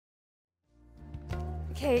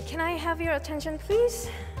Okay, can I have your attention, please?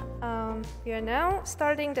 We are now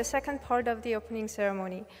starting the second part of the opening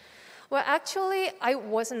ceremony. Well, actually, I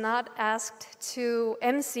was not asked to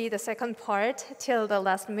MC the second part till the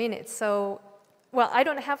last minute. So, well, I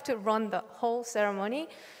don't have to run the whole ceremony.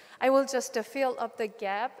 I will just fill up the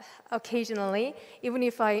gap occasionally. Even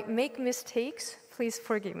if I make mistakes, please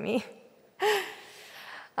forgive me.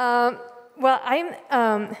 Well,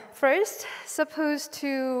 I'm first supposed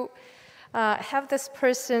to have this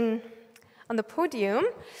person on the podium.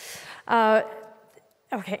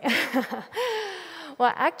 Okay.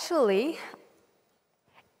 Well, actually,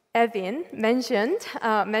 Evan mentioned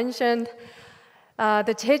the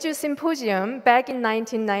Jeju Symposium back in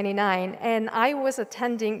 1999, and I was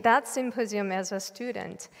attending that symposium as a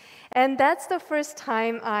student. And that's the first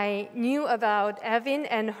time I knew about Evan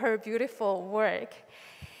and her beautiful work.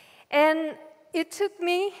 And it took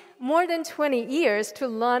me more than 20 years to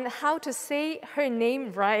learn how to say her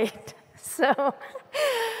name right. So,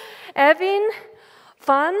 Evan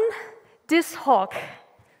van Dishoek,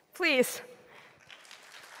 please.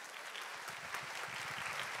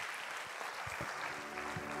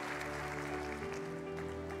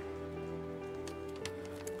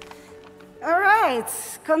 All right,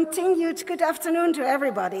 continued good afternoon to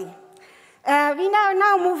everybody. We are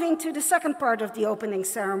now moving to the second part of the opening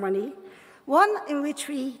ceremony, one in which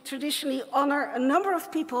we traditionally honor a number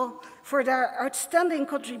of people for their outstanding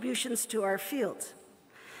contributions to our field.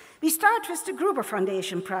 We start with the Gruber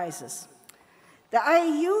Foundation prizes. The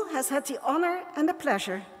IAU has had the honor and the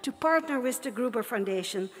pleasure to partner with the Gruber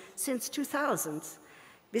Foundation since 2000,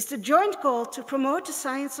 with the joint goal to promote the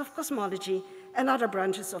science of cosmology and other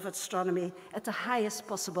branches of astronomy at the highest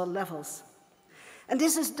possible levels. And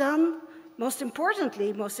this is done, most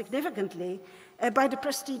importantly, most significantly, by the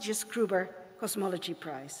prestigious Gruber Cosmology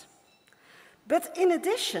Prize. But in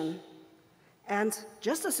addition, and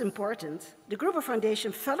just as important, the Gruber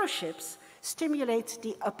Foundation fellowships stimulate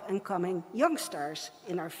the up-and-coming young stars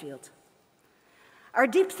in our field. Our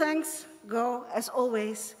deep thanks go, as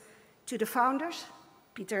always, to the founders,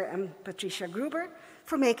 Peter and Patricia Gruber,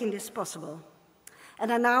 for making this possible.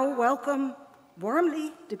 And I now welcome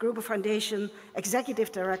warmly the Gruber Foundation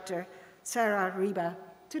Executive Director, Sarah Riba,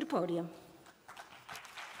 to the podium.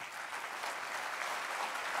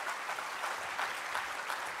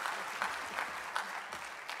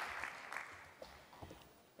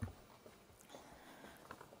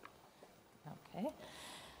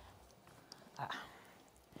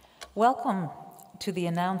 Welcome to the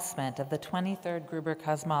announcement of the 23rd Gruber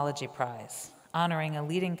Cosmology Prize, honoring a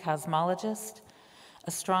leading cosmologist,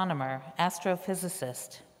 astronomer,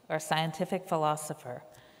 astrophysicist, or scientific philosopher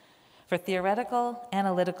for theoretical,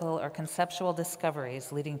 analytical, or conceptual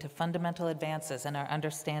discoveries leading to fundamental advances in our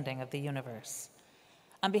understanding of the universe.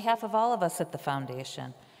 On behalf of all of us at the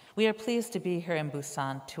Foundation, we are pleased to be here in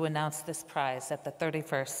Busan to announce this prize at the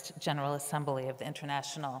 31st General Assembly of the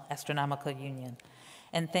International Astronomical Union,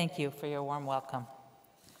 and thank you for your warm welcome.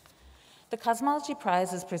 The Cosmology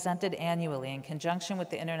Prize is presented annually in conjunction with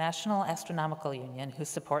the International Astronomical Union, whose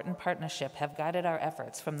support and partnership have guided our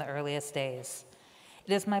efforts from the earliest days.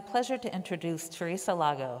 It is my pleasure to introduce Teresa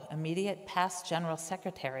Lago, immediate past General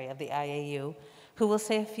Secretary of the IAU, who will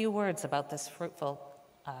say a few words about this fruitful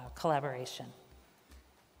collaboration.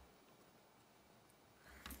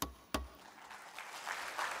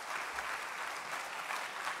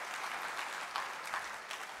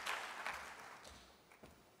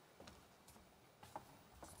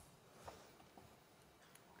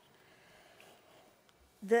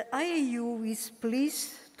 The IAU is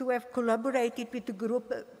pleased to have collaborated with the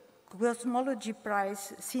Gruber Cosmology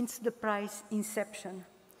Prize since the prize inception.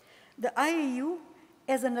 The IAU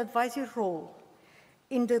has an advisory role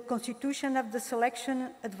in the constitution of the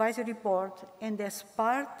Selection Advisory Board, and as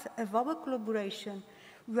part of our collaboration,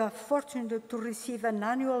 we are fortunate to receive an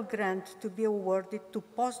annual grant to be awarded to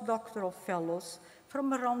postdoctoral fellows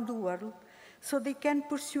from around the world so they can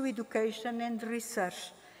pursue education and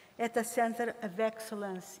research at a center of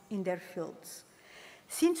excellence in their fields.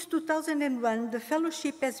 Since 2001, the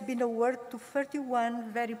fellowship has been awarded to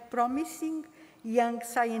 31 very promising young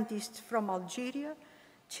scientists from Algeria,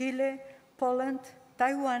 Chile, Poland,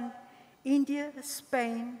 Taiwan, India,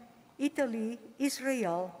 Spain, Italy,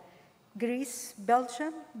 Israel, Greece,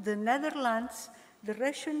 Belgium, the Netherlands, the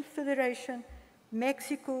Russian Federation,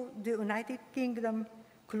 Mexico, the United Kingdom,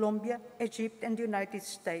 Colombia, Egypt, and the United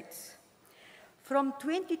States. From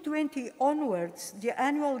 2020 onwards, the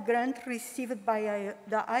annual grant received by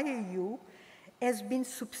the IAU has been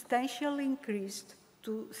substantially increased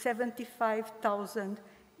to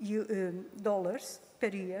 $75,000 per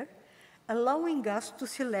year, allowing us to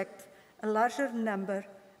select a larger number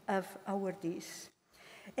of awardees.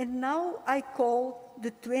 And now I call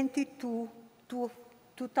the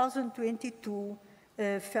 2022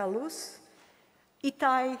 fellows,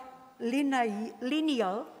 Itai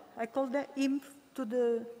Lineal. I call him to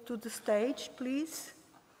the stage, please.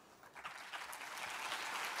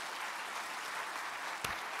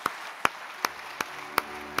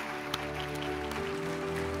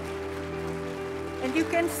 And you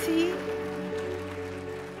can see,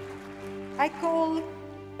 I call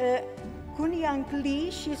Kunyang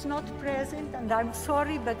Lee. She's not present, and I'm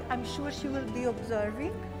sorry, but I'm sure she will be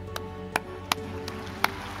observing.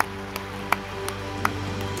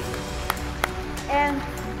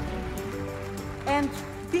 And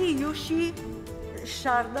Piyushi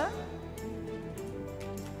Sharda.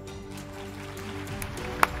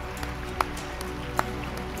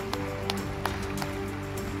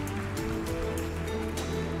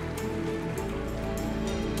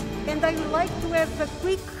 And I would like to have a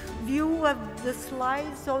quick view of the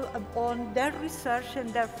slides on their research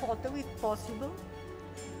and their photo, if possible,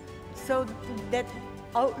 so that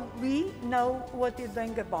we know what it's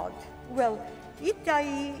going about. Well,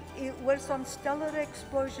 Itai works on stellar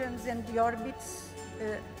explosions and the orbits.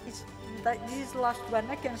 This is the last one.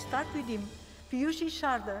 I can start with him. Piyushi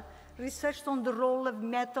Sharda researched on the role of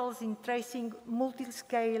metals in tracing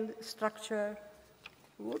multi-scale structure.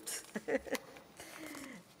 Whoops.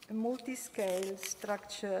 Multi-scale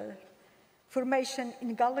structure formation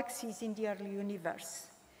in galaxies in the early universe.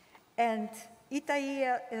 And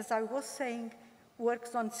Itai, as I was saying,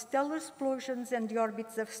 works on stellar explosions and the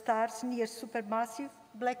orbits of stars near supermassive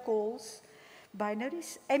black holes,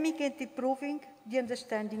 binaries, aiming at improving the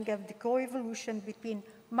understanding of the coevolution between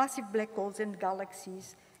massive black holes and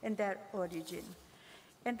galaxies and their origin.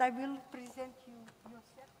 And I will present you your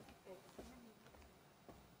certificate.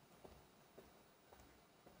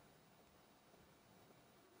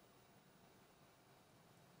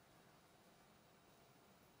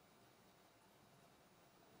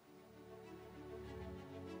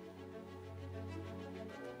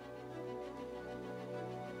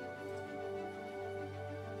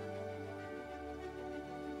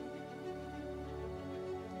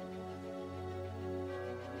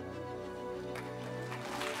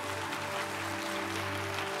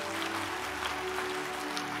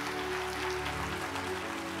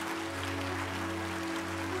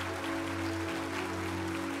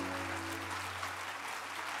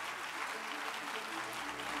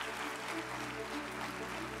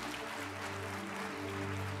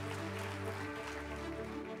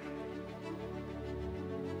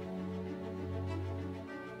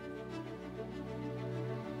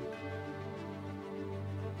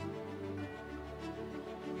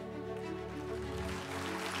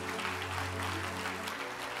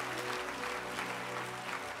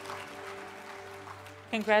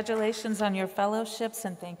 Congratulations on your fellowships,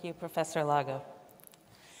 and thank you, Professor Lago.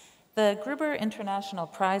 The Gruber International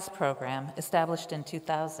Prize Program, established in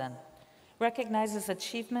 2000, recognizes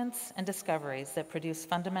achievements and discoveries that produce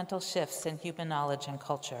fundamental shifts in human knowledge and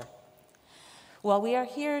culture. While we are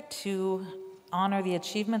here to honor the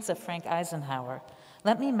achievements of Frank Eisenhauer,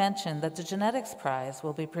 let me mention that the Genetics Prize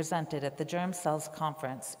will be presented at the Germ Cells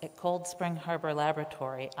Conference at Cold Spring Harbor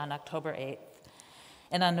Laboratory on October 8th.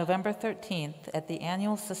 And on November 13th, at the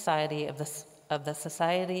annual Society of the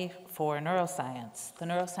Society for Neuroscience, the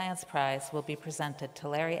Neuroscience Prize will be presented to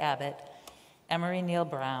Larry Abbott, Emery Neal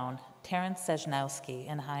Brown, Terence Sejnowski,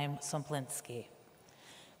 and Chaim Somplinsky.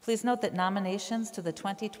 Please note that nominations to the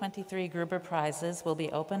 2023 Gruber Prizes will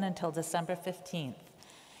be open until December 15th,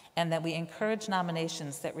 and that we encourage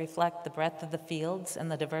nominations that reflect the breadth of the fields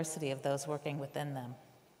and the diversity of those working within them.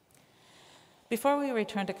 Before we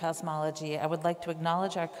return to cosmology, I would like to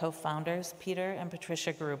acknowledge our co-founders, Peter and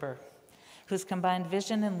Patricia Gruber, whose combined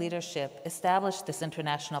vision and leadership established this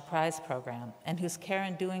international prize program, and whose care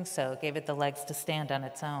in doing so gave it the legs to stand on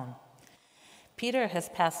its own. Peter has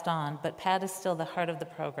passed on, but Pat is still the heart of the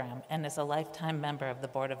program and is a lifetime member of the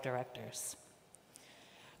board of directors.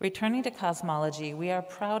 Returning to cosmology, we are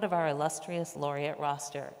proud of our illustrious laureate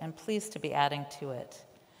roster and pleased to be adding to it.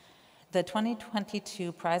 The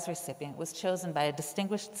 2022 prize recipient was chosen by a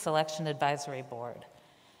distinguished selection advisory board.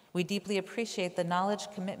 We deeply appreciate the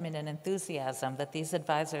knowledge, commitment, and enthusiasm that these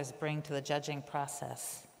advisors bring to the judging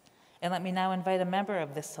process. And let me now invite a member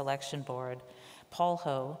of this selection board, Paul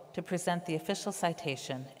Ho, to present the official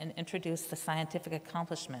citation and introduce the scientific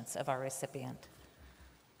accomplishments of our recipient.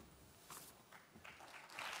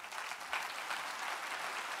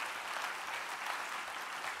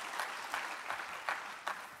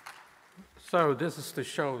 So this is to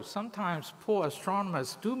show sometimes poor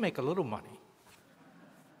astronomers do make a little money.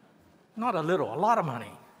 Not a little, a lot of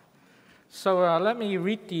money. So let me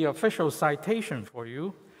read the official citation for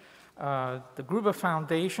you. The Gruber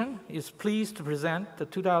Foundation is pleased to present the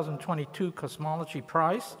 2022 Cosmology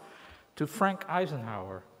Prize to Frank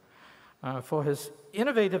Eisenhauer for his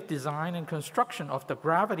innovative design and construction of the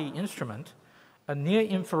gravity instrument, a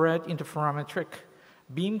near-infrared interferometric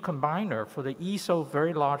beam combiner for the ESO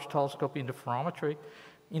Very Large Telescope Interferometer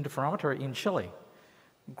in Chile.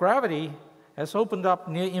 Gravity has opened up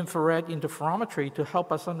near-infrared interferometry to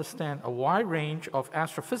help us understand a wide range of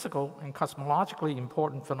astrophysical and cosmologically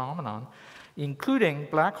important phenomena, including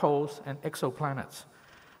black holes and exoplanets.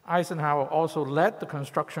 Eisenhower also led the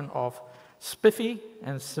construction of SPIFFY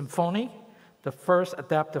and Symphony, the first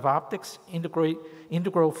adaptive optics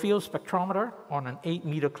integral field spectrometer on an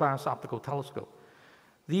 8-meter class optical telescope.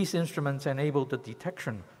 These instruments enabled the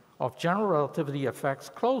detection of general relativity effects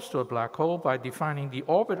close to a black hole by defining the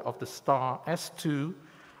orbit of the star S2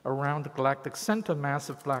 around the galactic center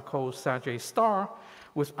massive black hole Sagittarius star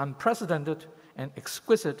with unprecedented and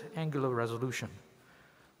exquisite angular resolution.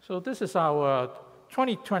 So this is our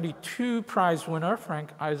 2022 prize winner,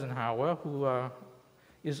 Frank Eisenhauer, who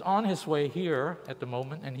is on his way here at the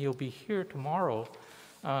moment, and he'll be here tomorrow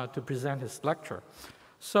to present his lecture.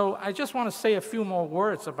 So I just want to say a few more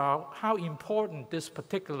words about how important this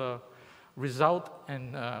particular result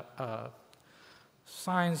and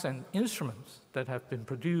science and instruments that have been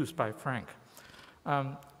produced by Frank.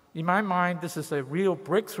 In my mind, this is a real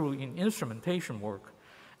breakthrough in instrumentation work,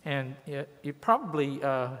 and it probably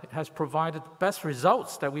has provided the best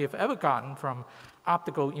results that we have ever gotten from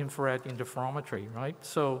optical infrared interferometry, right?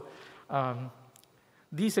 So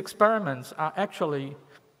these experiments are actually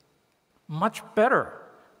much better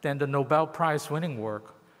than the Nobel Prize winning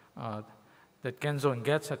work that Genzo and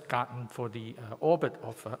Getz had gotten for the orbit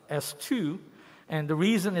of S2. And the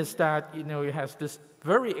reason is that, you know, it has this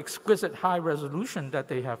very exquisite high resolution that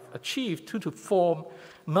they have achieved, 2 to 4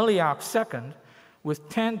 milliarc second with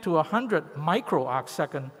 10 to 100 microarc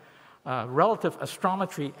second relative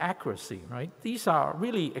astrometry accuracy, right? These are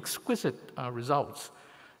really exquisite results.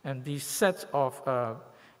 And these sets of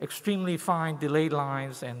extremely fine delay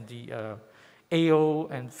lines and the AO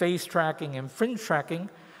and phase tracking and fringe tracking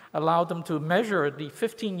allow them to measure the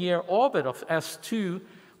 15-year orbit of S2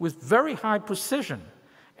 with very high precision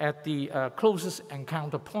at the closest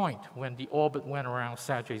encounter point when the orbit went around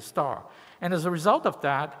Sagittarius star. And as a result of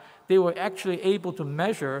that, they were actually able to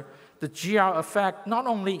measure the GR effect not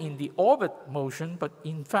only in the orbit motion, but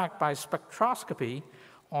in fact by spectroscopy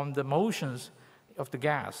on the motions of the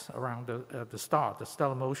gas around the star, the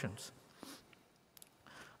stellar motions.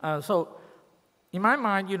 So in my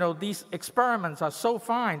mind, you know, these experiments are so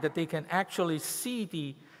fine that they can actually see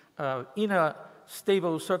the inner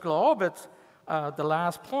stable circular orbits, the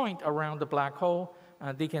last point around the black hole.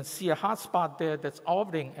 They can see a hot spot there that's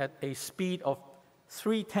orbiting at a speed of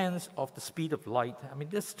 3/10 of the speed of light. I mean,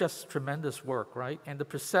 this is just tremendous work, right? And the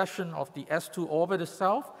precession of the S2 orbit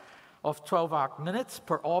itself of 12 arc minutes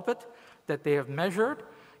per orbit that they have measured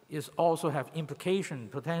is also have implication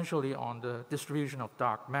potentially on the distribution of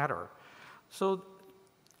dark matter. So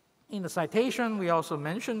in the citation, we also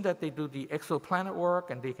mentioned that they do the exoplanet work,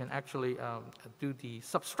 and they can actually do the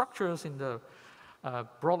substructures in the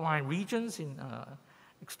broadline regions in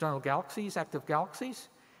external galaxies, active galaxies.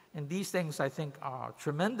 And these things, I think, are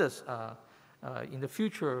tremendous in the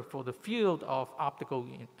future for the field of optical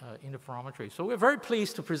interferometry. So we're very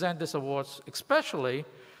pleased to present this award, especially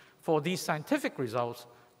for these scientific results,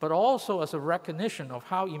 but also as a recognition of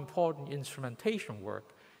how important instrumentation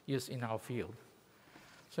work is in our field.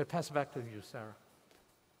 So I pass it back to you, Sarah.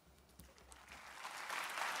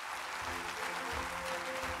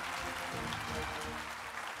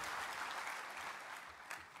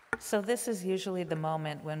 So this is usually the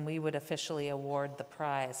moment when we would officially award the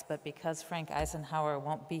prize, but because Frank Eisenhauer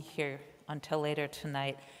won't be here until later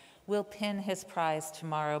tonight, we'll pin his prize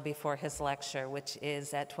tomorrow before his lecture, which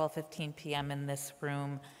is at 12:15 p.m. in this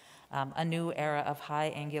room, a new era of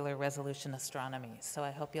high angular resolution astronomy. So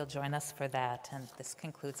I hope you'll join us for that, and this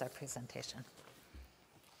concludes our presentation.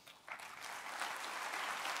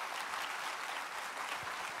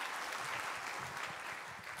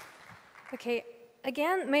 Okay,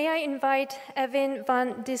 again, may I invite Evan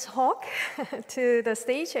van Dishoek to the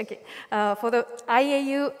stage for the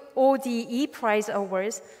IAU ODE Prize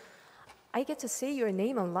Awards. I get to say your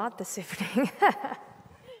name a lot this evening.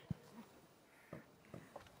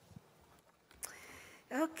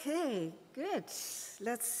 Okay, good.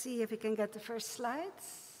 Let's see if we can get the first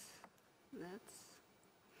slides.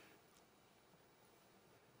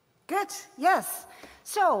 Good, yes.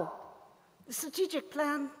 So, The strategic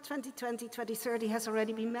plan 2020-2030 has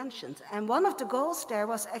already been mentioned, and one of the goals there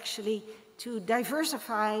was actually to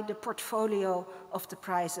diversify the portfolio of the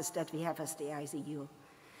prizes that we have as the IZU.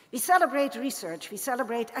 We celebrate research, we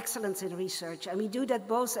celebrate excellence in research, and we do that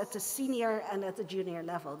both at the senior and at the junior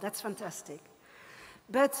level. That's fantastic.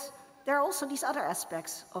 But there are also these other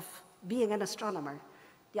aspects of being an astronomer,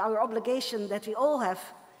 our obligation that we all have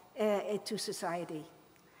to society.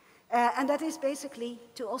 And that is basically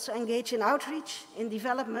to also engage in outreach, in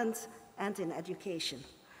development, and in education.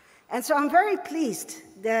 And so I'm very pleased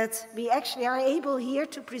that we actually are able here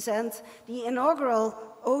to present the inaugural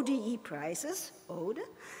ODE prizes, ODE,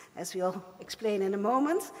 as we'll explain in a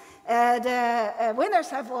moment. The winners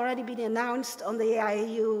have already been announced on the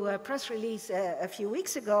IAU press release a few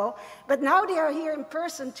weeks ago, but now they are here in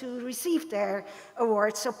person to receive their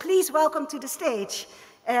awards. So please welcome to the stage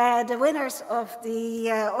the winners of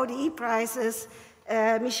the ODE prizes,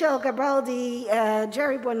 Michel Garbaldi,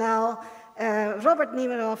 Jerry Bonnell, Robert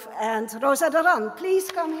Niemanov, and Rosa Duran.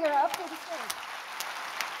 Please come here up to the stage.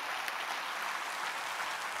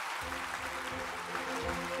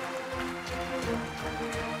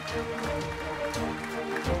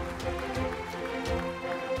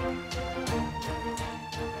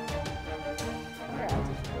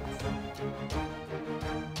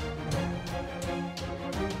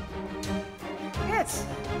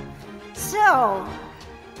 So,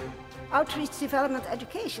 outreach, development,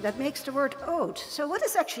 education, that makes the word ode. So what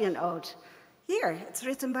is actually an ode? Here, it's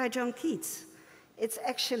written by John Keats. It's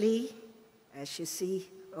actually, as you see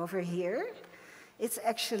over here, it's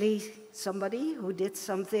actually somebody who did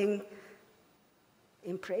something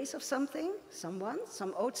in praise of something, someone.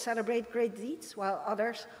 Some odes celebrate great deeds, while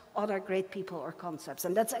others honor great people or concepts.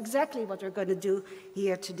 And that's exactly what we're going to do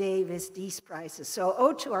here today with these prizes. So,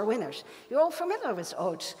 ode to our winners. You're all familiar with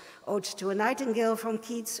odes. Ode to a Nightingale from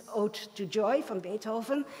Keats, Ode to Joy from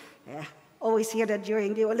Beethoven. Always hear that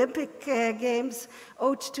during the Olympic Games.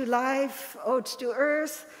 Ode to Life, Ode to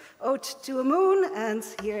Earth, Ode to a Moon, and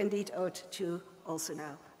here indeed Ode to also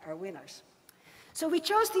now our winners. So we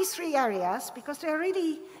chose these three areas because they're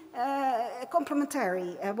really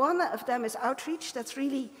complementary. One of them is outreach, that's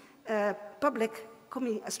really public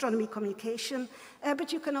astronomy communication,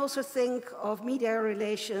 but you can also think of media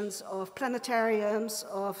relations, of planetariums,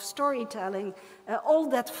 of storytelling, all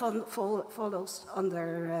that follows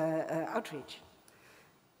under outreach.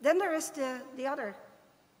 Then there is the other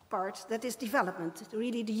part, that is development,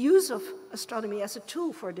 really the use of astronomy as a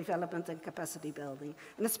tool for development and capacity building,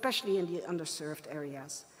 and especially in the underserved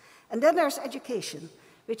areas. And then there's education,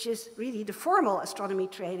 which is really the formal astronomy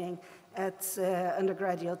training at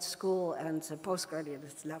undergraduate school and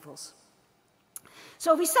postgraduate levels.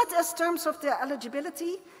 So we set as terms of the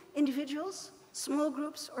eligibility, individuals, small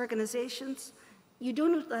groups, organizations. You do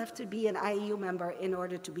not have to be an IAU member in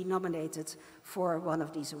order to be nominated for one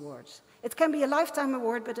of these awards. It can be a lifetime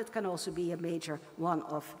award, but it can also be a major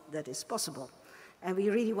one-off that is possible. And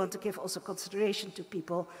we really want to give also consideration to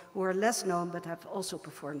people who are less known, but have also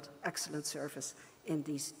performed excellent service in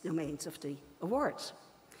these domains of the awards.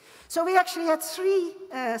 So we actually had three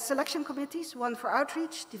selection committees, one for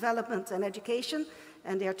outreach, development, and education,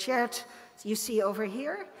 and they are chaired, you see over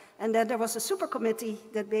here. And then there was a super committee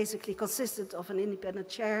that basically consisted of an independent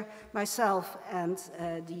chair, myself, and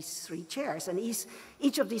these three chairs. And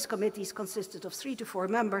each of these committees consisted of 3 to 4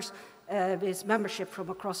 members with membership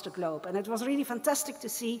from across the globe. And it was really fantastic to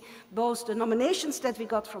see both the nominations that we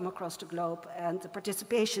got from across the globe and the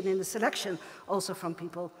participation in the selection also from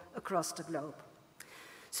people across the globe.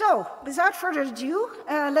 So, without further ado,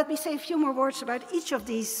 let me say a few more words about each of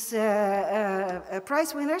these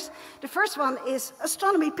prize winners. The first one is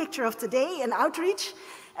Astronomy Picture of the Day in Outreach.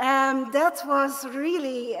 That was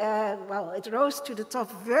really, well, it rose to the top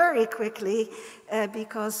very quickly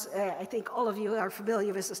because I think all of you are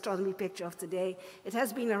familiar with Astronomy Picture of the Day. It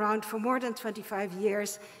has been around for more than 25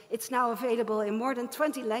 years. It's now available in more than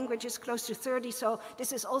 20 languages, close to 30, so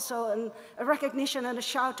this is also a recognition and a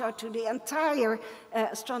shout out to the entire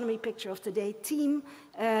Astronomy Picture of the Day team.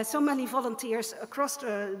 So many volunteers across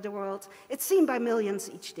the world. It's seen by millions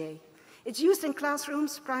each day. It's used in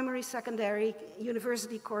classrooms, primary, secondary,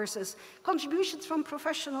 university courses, contributions from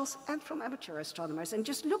professionals and from amateur astronomers. And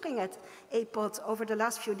just looking at APOD over the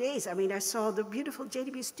last few days, I mean, I saw the beautiful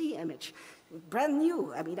JWST image, brand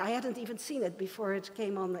new. I mean, I hadn't even seen it before it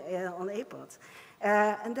came on APOD.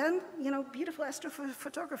 And then, you know, beautiful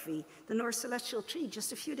astrophotography, the North Celestial Tree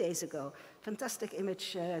just a few days ago. Fantastic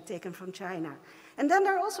image taken from China. And then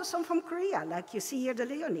there are also some from Korea, like you see here, the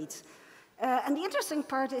Leonids. And the interesting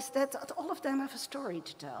part is that all of them have a story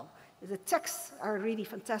to tell. The texts are really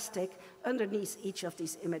fantastic underneath each of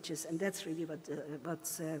these images, and that's really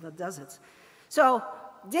what does it. So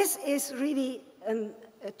this is really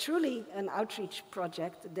truly an outreach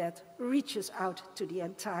project that reaches out to the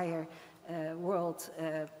entire world,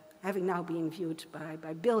 having now been viewed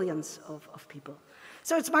by billions of people.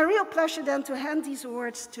 So it's my real pleasure then to hand these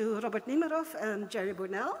awards to Robert Niemeroff and Jerry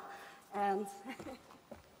Burnell. And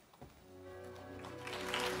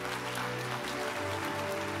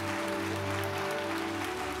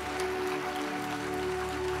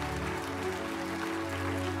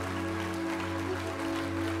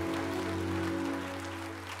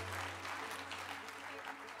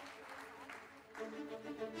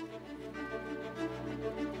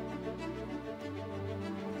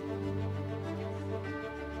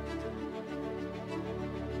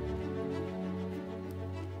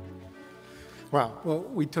Wow. Well,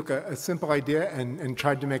 we took a simple idea and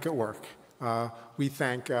tried to make it work. We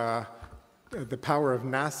thank the power of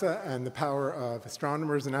NASA and the power of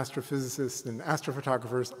astronomers and astrophysicists and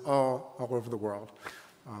astrophotographers all over the world.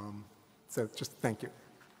 So just thank you.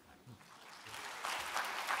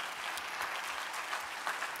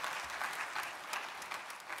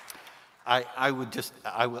 I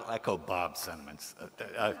will echo Bob's sentiments.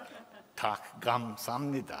 Tak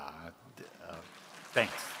감사합니다.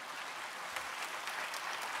 Thanks.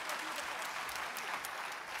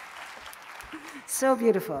 So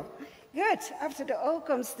beautiful. Good. After the O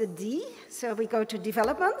comes the D, so we go to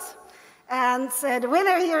development. And the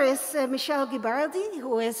winner here is Michelle Ghibardi,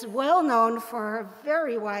 who is well known for her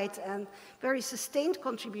very wide and very sustained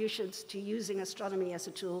contributions to using astronomy as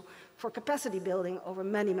a tool for capacity building over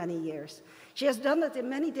many, many years. She has done it in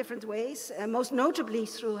many different ways, most notably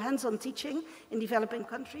through hands-on teaching in developing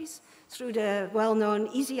countries, through the well-known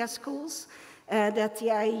EASIA schools, that the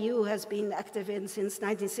IAU has been active in since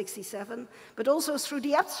 1967, but also through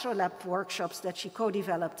the AstroLab workshops that she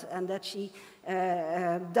co-developed and that she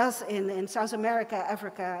does in South America,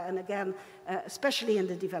 Africa, and again, especially in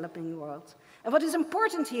the developing world. And what is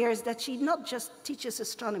important here is that she not just teaches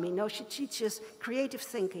astronomy, no, she teaches creative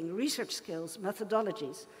thinking, research skills,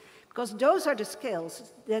 methodologies, because those are the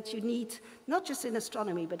skills that you need, not just in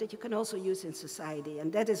astronomy, but that you can also use in society.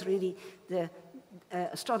 And that is really the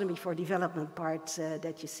astronomy for development part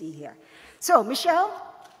that you see here. So, Michelle,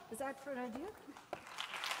 without further ado.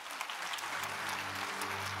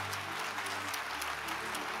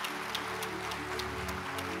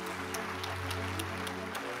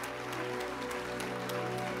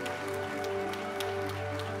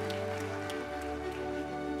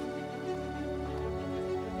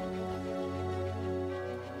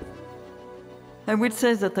 I would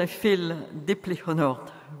say that I feel deeply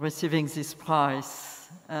honored receiving this prize,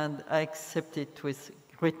 and I accept it with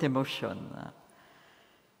great emotion.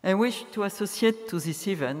 I wish to associate to this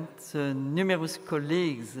event the numerous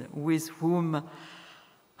colleagues with whom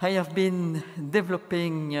I have been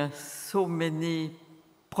developing so many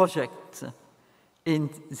projects in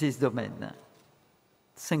this domain.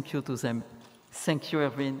 Thank you to them. Thank you,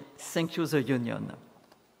 Erwin. Thank you, the Union.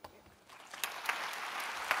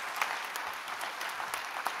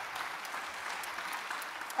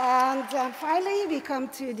 And finally, we come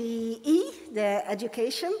to the E, the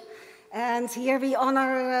education. And here we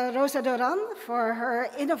honor Rosa Doran for her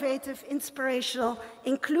innovative, inspirational,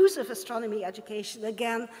 inclusive astronomy education.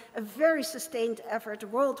 Again, a very sustained effort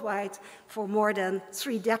worldwide for more than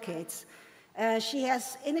 3 decades. She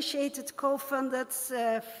has initiated, co-funded,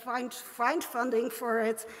 find funding for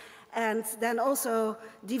it, and then also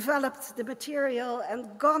developed the material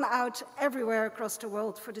and gone out everywhere across the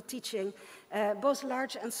world for the teaching, both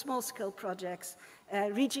large and small-scale projects,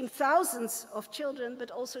 reaching thousands of children,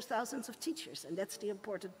 but also thousands of teachers, and that's the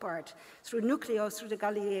important part, through Nucleo, through the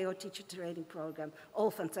Galileo teacher training program, all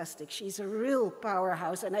fantastic. She's a real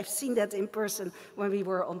powerhouse, and I've seen that in person when we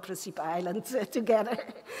were on Principe Island together,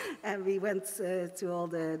 and we went to all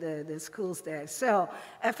the schools there. So,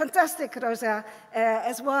 fantastic, Rosa.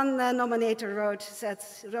 As one nominator wrote, said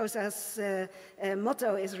Rosa's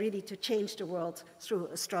motto is really to change the world through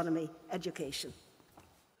astronomy education.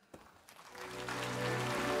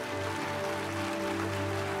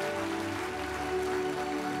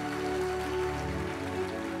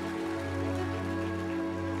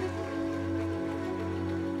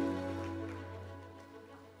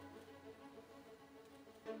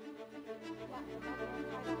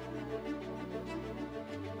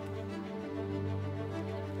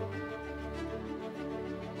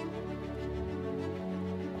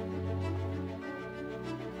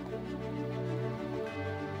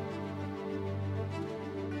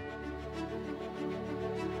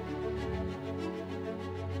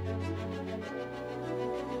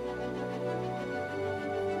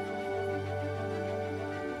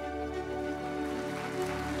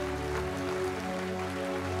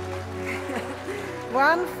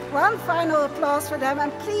 One final applause for them,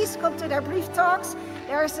 and please come to their brief talks.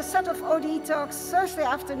 There is a set of OD talks Thursday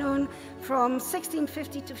afternoon from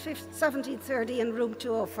 16:50 to 17:30 in room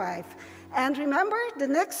 205. And remember, the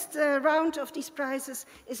next round of these prizes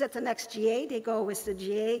is at the next GA. They go with the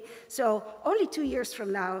GA. So only 2 years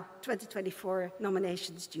from now, 2024,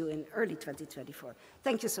 nominations due in early 2024.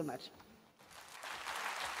 Thank you so much.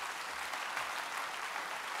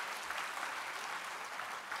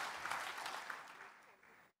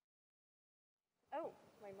 Oh,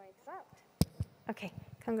 my mic's out. Okay,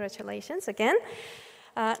 congratulations again.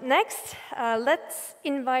 Next, let's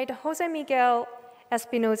invite Jose Miguel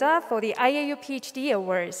Espinoza for the IAU PhD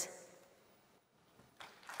Awards.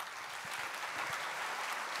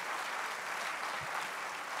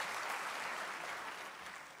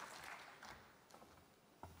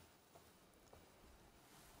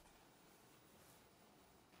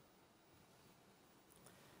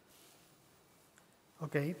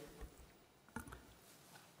 Okay.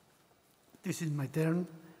 This is my turn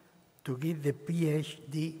to give the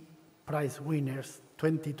PhD prize winners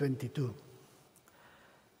 2022.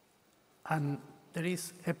 And there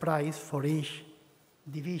is a prize for each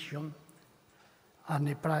division and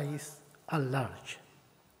a prize at large.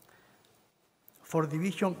 For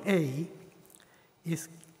Division A is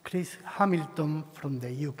Chris Hamilton from the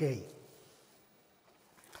UK.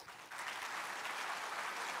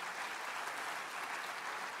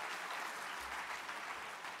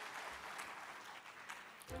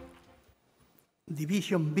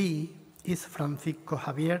 Division B is Francisco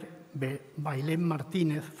Javier Bailén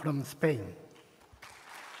Martínez from Spain.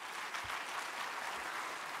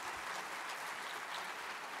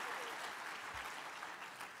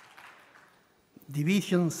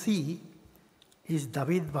 Division C is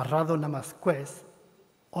David Barrado Namasquez,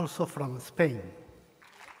 also from Spain.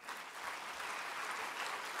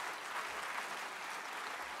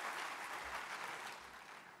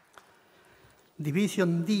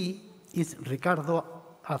 Division D is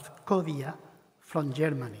Ricardo Azcodia from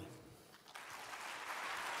Germany.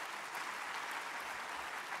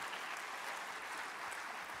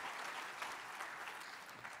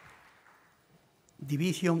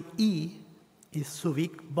 Division E is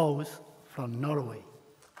Suvik Bose from Norway.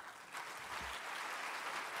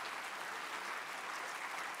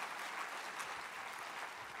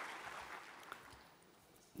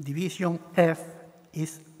 Division F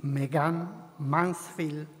is Megan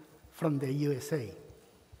Mansfield from the USA.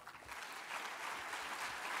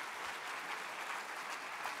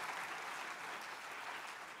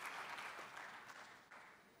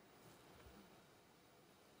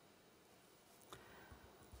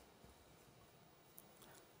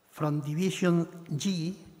 From Division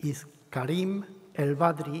G is Karim El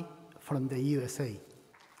Badri from the USA.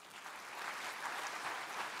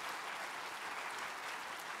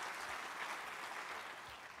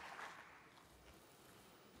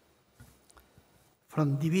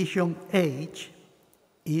 From Division H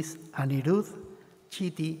is Anirudh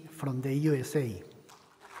Chiti from the USA.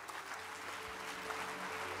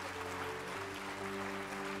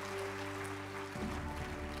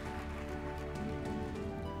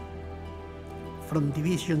 From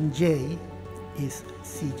Division J is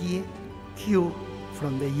Sijie Q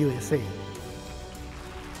from the USA.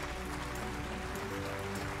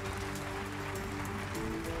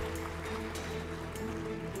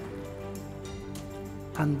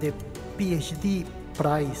 And the PhD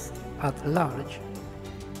prize at large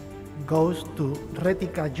goes to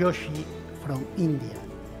Retika Joshi from India.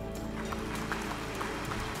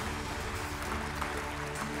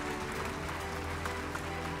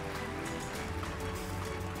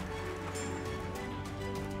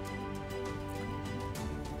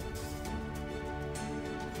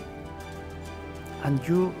 And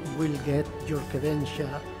you will get your credential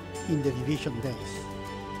in the division days.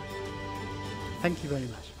 Thank you very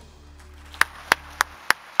much.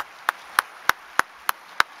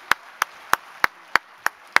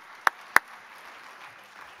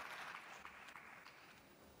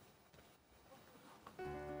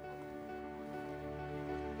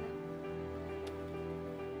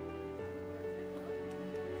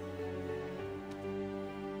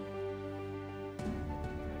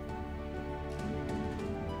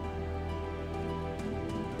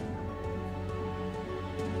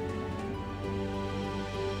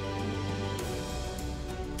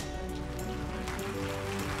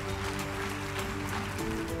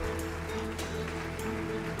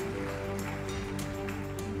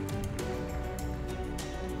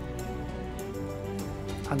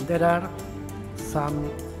 And there are some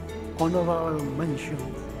honorable mentions.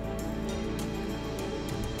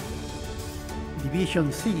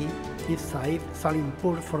 Division C is Said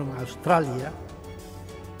Salimpur from Australia.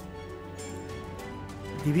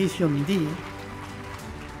 Division D.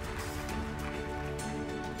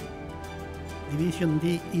 Division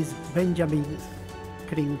D is Benjamin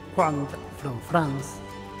Crinquant from France.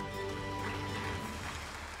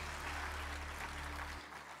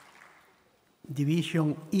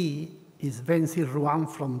 Division E is Vinci Rouen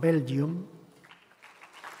from Belgium.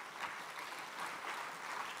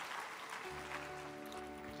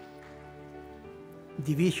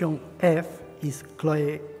 Division F is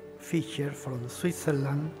Chloe Fischer from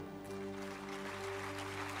Switzerland.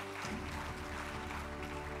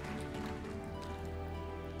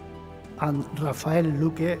 And Rafael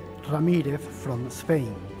Luque Ramirez from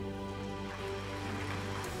Spain.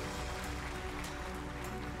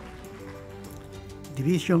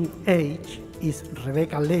 Division H is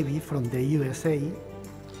Rebecca Levy from the USA.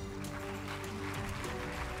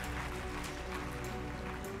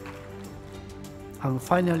 And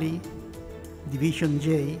finally, Division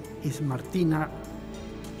J is Martina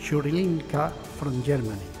Shurilinka from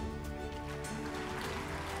Germany.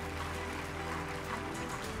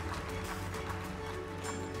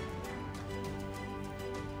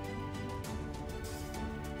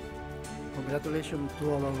 Congratulations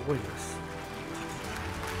to all our winners.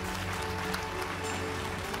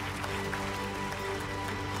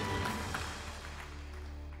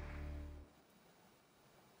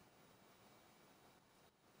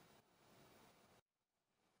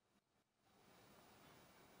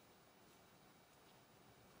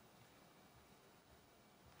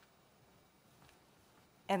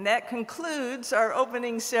 And that concludes our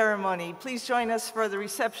opening ceremony. Please join us for the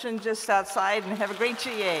reception just outside and have a great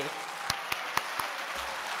GA.